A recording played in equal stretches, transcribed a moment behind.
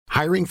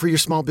Hiring for your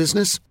small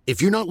business?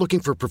 If you're not looking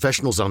for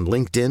professionals on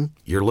LinkedIn,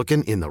 you're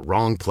looking in the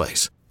wrong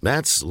place.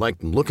 That's like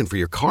looking for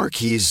your car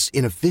keys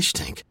in a fish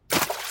tank.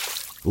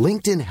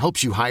 LinkedIn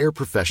helps you hire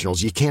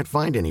professionals you can't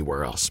find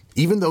anywhere else,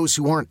 even those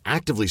who aren't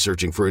actively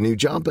searching for a new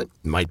job but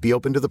might be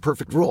open to the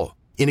perfect role.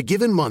 In a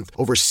given month,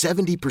 over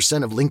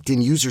 70% of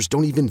LinkedIn users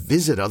don't even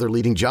visit other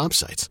leading job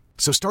sites.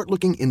 So start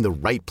looking in the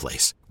right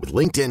place. With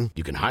LinkedIn,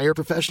 you can hire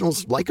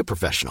professionals like a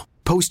professional.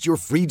 Post your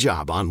free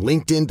job on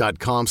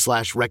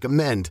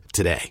linkedin.com/recommend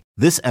today.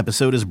 This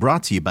episode is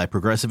brought to you by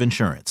Progressive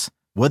Insurance.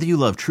 Whether you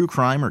love true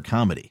crime or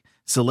comedy,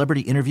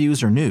 celebrity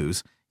interviews or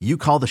news, you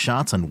call the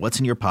shots on what's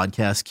in your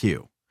podcast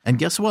queue. And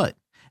guess what?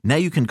 Now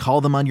you can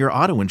call them on your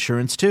auto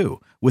insurance too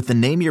with the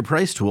Name Your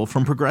Price tool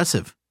from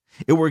Progressive.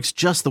 It works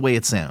just the way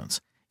it sounds.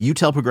 You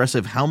tell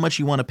Progressive how much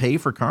you want to pay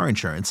for car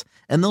insurance,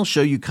 and they'll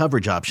show you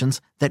coverage options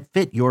that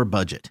fit your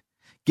budget.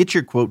 Get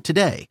your quote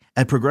today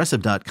at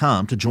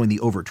Progressive.com to join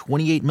the over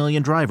 28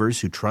 million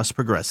drivers who trust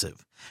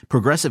Progressive.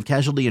 Progressive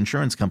Casualty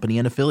Insurance Company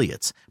and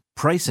Affiliates.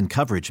 Price and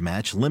coverage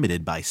match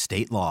limited by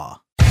state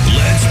law.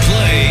 Let's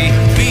play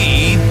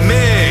Beat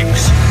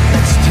Migs.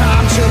 It's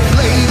time to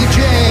play the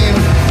game.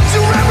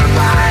 So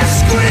everybody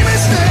scream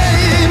his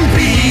name.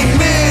 Beat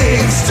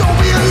Migs, don't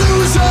be a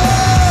loser.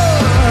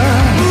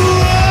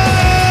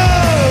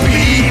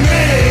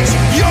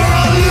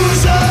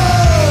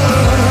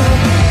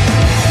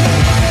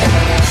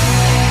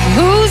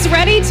 Who's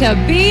ready to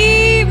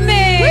be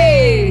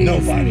me?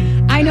 Nobody.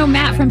 I know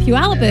Matt from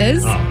Puyallup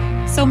is. Oh.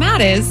 So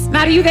Matt,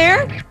 are you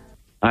there?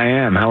 I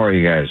am. How are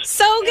you guys?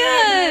 So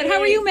good. How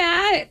are you,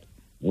 Matt?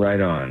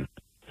 Right on.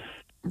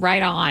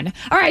 Right on.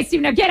 All right, Steve,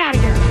 now get out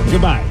of here.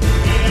 Goodbye.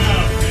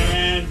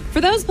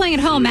 For those playing at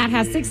home, Matt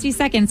has 60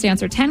 seconds to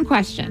answer 10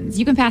 questions.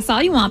 You can pass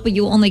all you want, but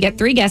you will only get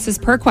 3 guesses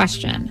per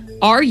question.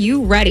 Are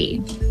you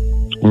ready?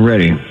 We're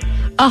ready.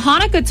 A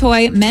Hanukkah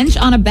toy, Mensch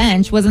on a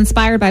Bench, was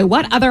inspired by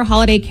what other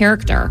holiday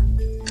character?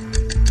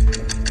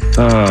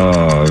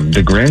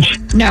 The Grinch?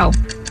 No.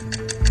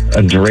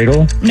 A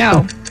dreidel?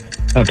 No.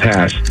 A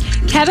pass.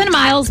 Kevin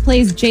Miles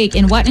plays Jake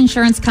in what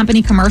insurance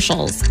company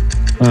commercials?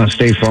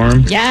 State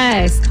Farm?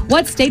 Yes.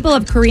 What staple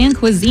of Korean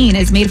cuisine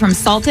is made from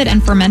salted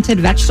and fermented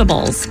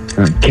vegetables?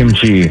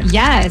 Kimchi.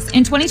 Yes.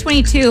 In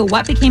 2022,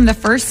 what became the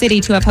first city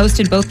to have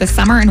hosted both the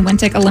Summer and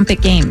Winter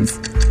Olympic Games?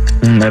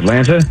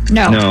 Atlanta?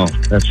 No. No,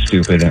 that's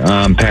stupid.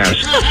 Pass.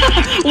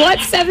 What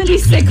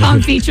 70s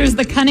sitcom features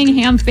the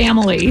Cunningham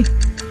family?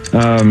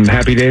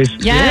 Happy Days?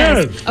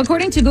 Yes.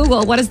 According to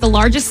Google, what is the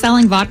largest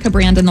selling vodka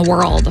brand in the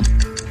world?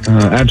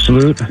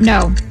 Absolute?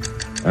 No.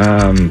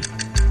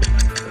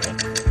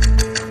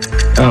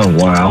 Oh,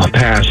 wow.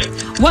 Pass.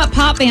 What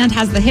pop band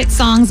has the hit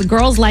songs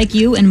Girls Like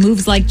You and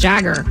Moves Like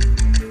Jagger?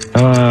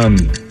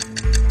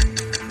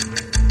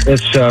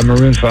 It's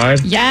Maroon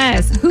 5.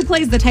 Yes. Who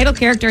plays the title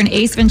character in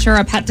Ace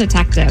Ventura: Pet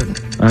Detective?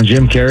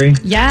 Jim Carrey.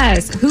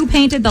 Yes. Who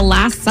painted The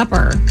Last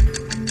Supper?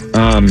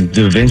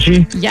 Da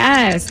Vinci.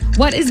 Yes.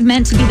 What is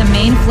meant to be the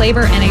main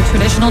flavor in a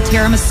traditional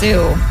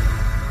tiramisu?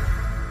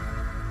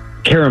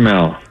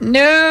 Caramel.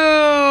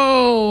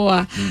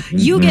 No.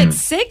 You get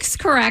 6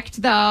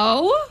 correct,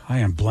 though. I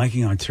am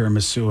blanking on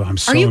tiramisu. I'm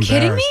so Are you embarrassed.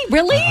 kidding me?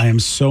 Really? I am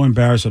so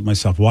embarrassed with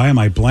myself. Why am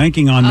I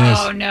blanking on this?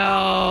 Oh,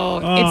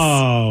 no.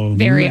 Oh, it's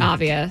very man.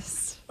 obvious.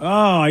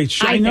 Oh,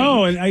 I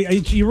know.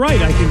 And you're right.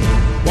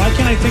 Why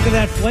can't I think of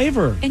that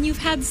flavor? And you've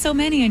had so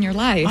many in your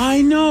life.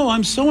 I know.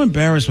 I'm so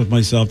embarrassed with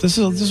myself. This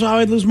is how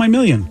I lose my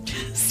million.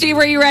 Steve,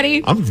 are you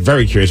ready? I'm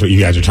very curious what you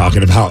guys are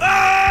talking about.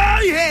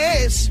 Oh,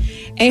 yes.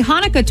 A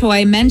Hanukkah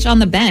toy, Mensch on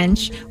the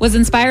Bench, was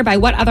inspired by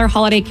what other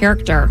holiday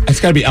character?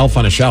 It's got to be Elf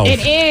on a Shelf. It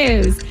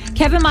is.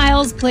 Kevin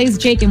Miles plays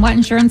Jake in what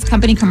insurance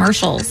company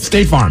commercials?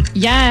 State Farm.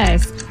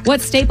 Yes.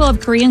 What staple of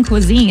Korean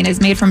cuisine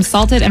is made from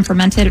salted and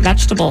fermented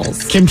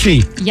vegetables?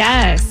 Kimchi.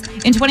 Yes.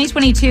 In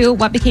 2022,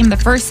 what became the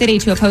first city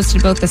to have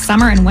hosted both the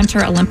Summer and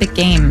Winter Olympic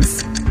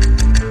Games?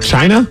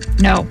 China.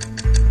 No.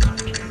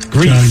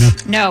 Greece. China.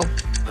 No.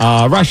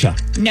 Russia.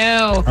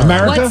 No.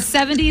 America? What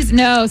 70s?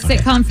 No.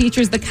 Sitcom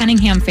features the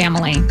Cunningham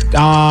family?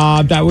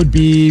 That would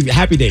be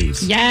Happy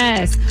Days.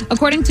 Yes.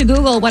 According to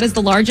Google, what is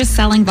the largest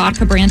selling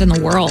vodka brand in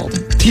the world?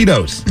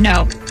 Tito's.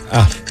 No.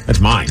 That's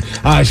mine.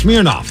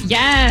 Smirnoff.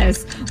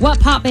 Yes. What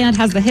pop band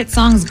has the hit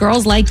songs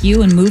Girls Like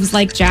You and Moves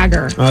Like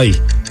Jagger?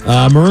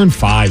 Maroon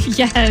 5.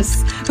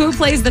 Yes. Who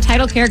plays the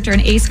title character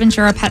in Ace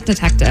Ventura: Pet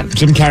Detective?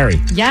 Jim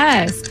Carrey.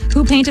 Yes.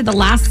 Who painted The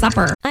Last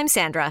Supper? I'm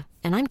Sandra,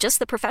 and I'm just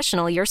the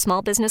professional your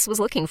small business was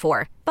looking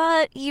for.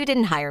 But you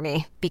didn't hire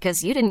me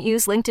because you didn't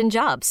use LinkedIn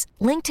Jobs.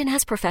 LinkedIn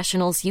has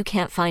professionals you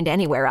can't find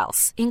anywhere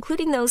else,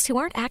 including those who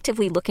aren't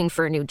actively looking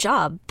for a new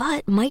job,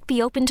 but might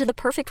be open to the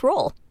perfect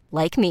role,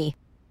 like me.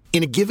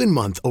 In a given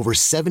month, over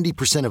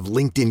 70% of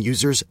LinkedIn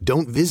users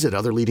don't visit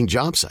other leading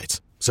job sites.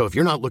 So if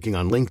you're not looking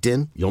on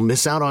LinkedIn, you'll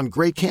miss out on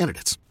great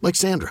candidates like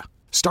Sandra.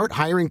 Start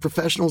hiring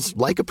professionals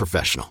like a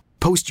professional.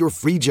 Post your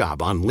free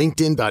job on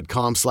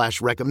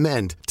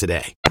linkedin.com/recommend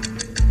today.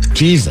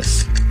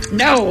 Jesus.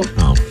 No.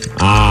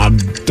 Da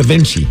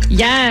Vinci.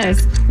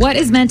 Yes. What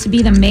is meant to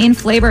be the main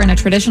flavor in a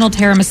traditional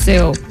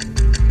tiramisu?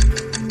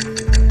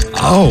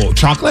 Oh,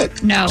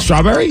 chocolate? No.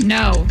 Strawberry?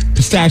 No.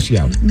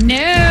 Pistachio?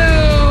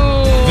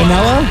 No.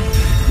 Vanilla?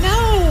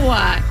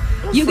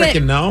 No. You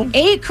get no.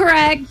 8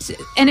 correct,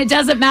 and it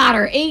doesn't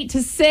matter.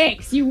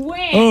 8-6. You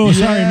win. Oh,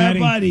 sorry, Matty.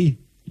 buddy.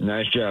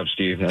 Nice job,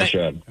 Steve. Nice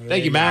job.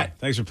 Thank you, Matt.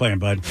 Thanks for playing,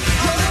 bud.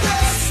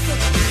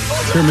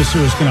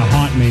 Tiramisu is going to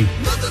haunt me.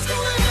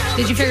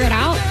 Did you figure it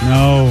out?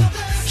 No.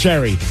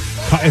 Cherry.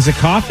 Is it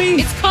coffee?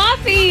 It's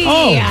coffee.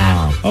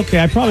 Oh, okay.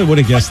 I probably would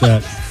have guessed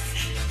that.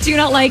 Do you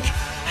not like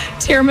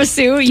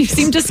tiramisu? You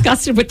seem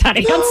disgusted with that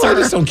answer. I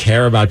just don't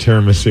care about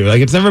tiramisu.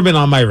 Like, it's never been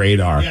on my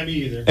radar. Yeah, me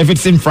either. If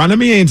it's in front of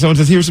me and someone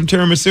says, here's some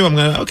tiramisu, I'm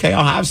going to, okay,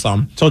 I'll have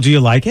some. So do you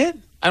like it?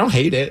 I don't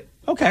hate it.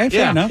 Okay,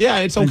 fair enough. Yeah,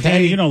 it's And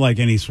okay. you don't like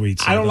any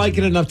sweets. I don't like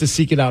it enough to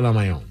seek it out on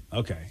my own.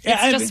 Okay.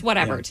 It's just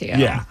whatever to you.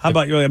 Yeah. How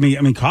about you? I mean,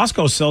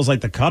 Costco sells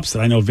like the cups that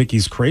I know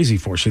Vicky's crazy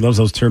for. She loves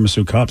those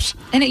tiramisu cups.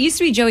 And it used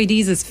to be Joey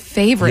D's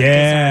favorite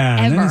Yeah.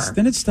 dessert And ever.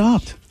 then it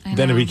stopped.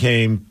 Then it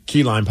became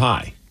key lime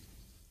pie.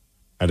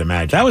 I'd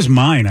imagine. That was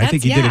mine. I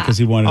think he did it yeah. because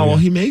he wanted Oh, to. well,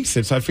 he makes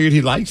it, so I figured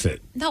he likes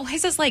it. No,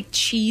 his is like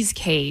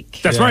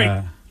cheesecake. That's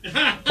right.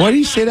 Why do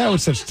you say that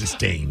with such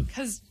disdain?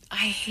 Because I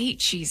hate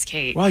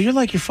cheesecake. Well, you're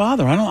like your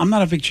father. I'm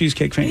not a big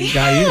cheesecake fan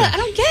guy either. I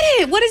don't get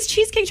it. What is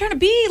cheesecake trying to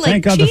be? Like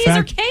Thank God cheese the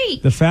or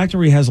cake? The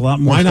factory has a lot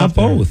more. Why not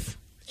stuff there. both?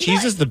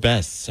 Cheese is the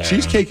best, Sarah.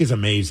 Cheesecake is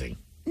amazing.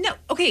 No,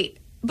 okay.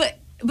 But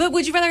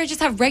would you rather just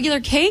have regular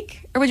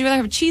cake or would you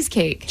rather have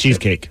cheesecake?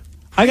 Cheesecake.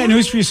 I got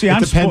news for you. See, It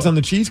I'm depends on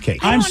the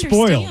cheesecake. I I'm don't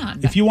spoiled.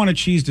 understand. If you want a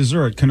cheese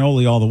dessert,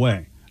 cannoli all the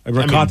way.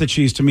 Ricotta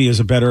cheese to me is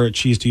a better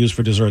cheese to use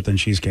for dessert than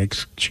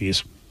cheesecake's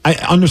cheese. I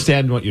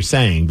understand what you're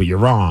saying, but you're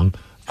wrong.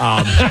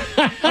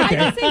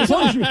 Okay.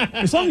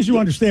 As long as you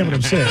understand what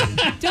I'm saying.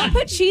 Don't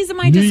put cheese in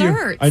my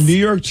desserts. A New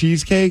York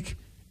cheesecake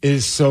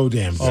is so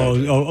damn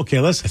good. Okay.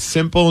 A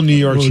simple New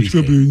York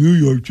cheesecake. New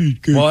York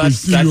cheesecake. Well,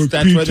 It's New York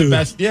that's where the pizza.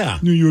 best. Yeah.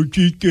 New York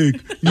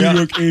cheesecake. New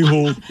York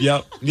a-hole.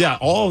 Yep. Yeah.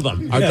 All of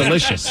them are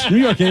delicious. New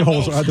York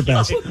a-holes are the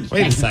best.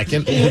 Wait a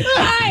second.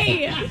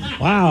 Hi.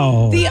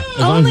 Wow. The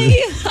only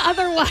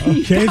other one.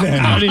 Okay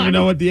then. I don't even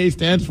know what the A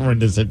stands for in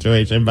this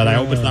situation, but I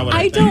hope it's not what I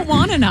I think. don't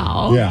want to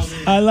know. Yeah.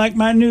 I like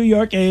my New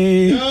York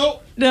a.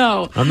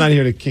 No. I'm not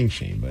here to kink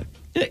shame, but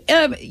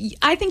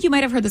I think you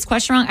might have heard this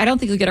question wrong. I don't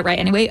think you'll get it right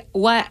anyway.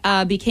 What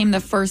became the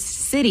first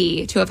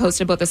city to have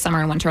hosted both the Summer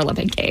and Winter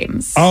Olympic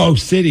Games?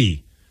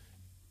 city.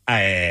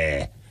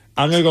 I'm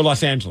gonna go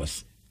Los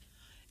Angeles.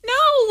 No.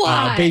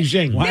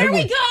 Beijing. There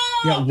we go.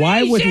 Yeah,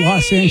 why would Beijing.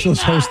 Los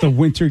Angeles host the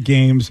Winter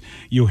Games?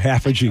 You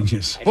half a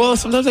genius. Well,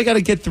 sometimes I got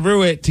to get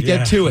through it to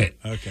get to it.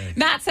 Okay.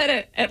 Matt said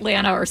it,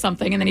 Atlanta or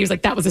something, and then he was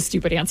like, "That was a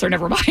stupid answer.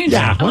 Never mind."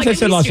 Yeah, I'm once like, I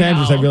said "At Los least you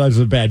Angeles, know." I realized it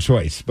was a bad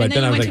choice. But And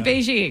then I you was went like,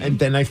 to Beijing. and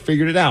then I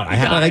figured it out. I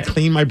had to got like it.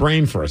 clean my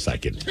brain for a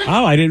second.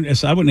 Oh, I wouldn't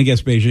have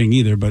guessed Beijing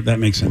either, but that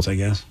makes sense, I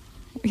guess.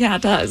 Yeah,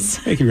 it does.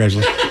 Hey,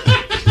 congratulations.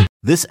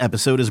 This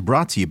episode is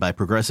brought to you by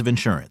Progressive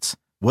Insurance.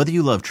 Whether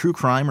you love true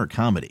crime or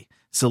comedy,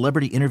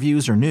 celebrity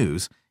interviews or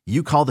news,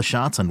 you call the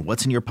shots on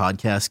what's in your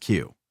podcast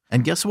queue.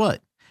 And guess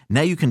what?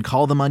 Now you can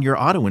call them on your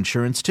auto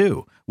insurance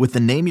too with the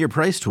Name Your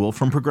Price tool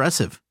from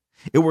Progressive.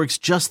 It works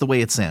just the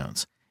way it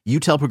sounds. You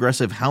tell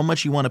Progressive how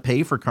much you want to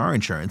pay for car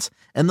insurance,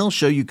 and they'll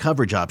show you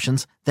coverage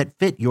options that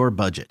fit your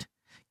budget.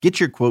 Get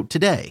your quote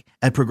today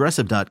at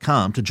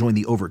Progressive.com to join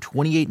the over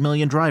 28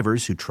 million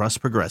drivers who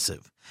trust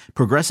Progressive.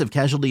 Progressive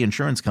Casualty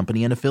Insurance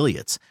Company and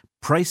Affiliates.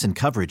 Price and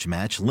coverage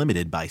match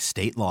limited by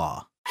state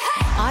law.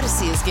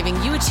 Odyssey is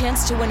giving you a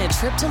chance to win a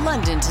trip to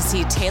London to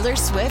see Taylor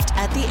Swift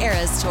at the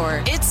Eras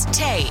Tour. It's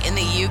Tay in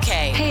the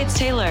UK. Hey, it's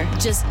Taylor.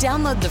 Just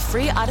download the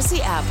free Odyssey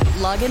app,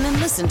 log in and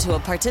listen to a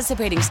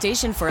participating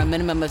station for a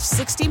minimum of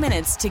 60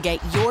 minutes to get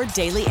your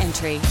daily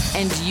entry.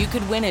 And you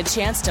could win a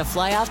chance to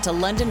fly off to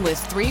London with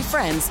 3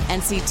 friends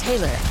and see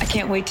Taylor. I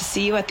can't wait to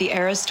see you at the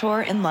Eras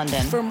Tour in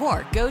London. For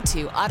more, go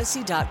to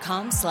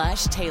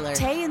odyssey.com/Taylor.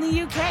 Tay in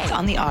the UK. It's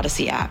on the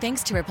Odyssey app.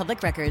 Thanks to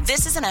Republic Records.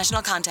 This is a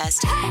national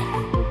contest.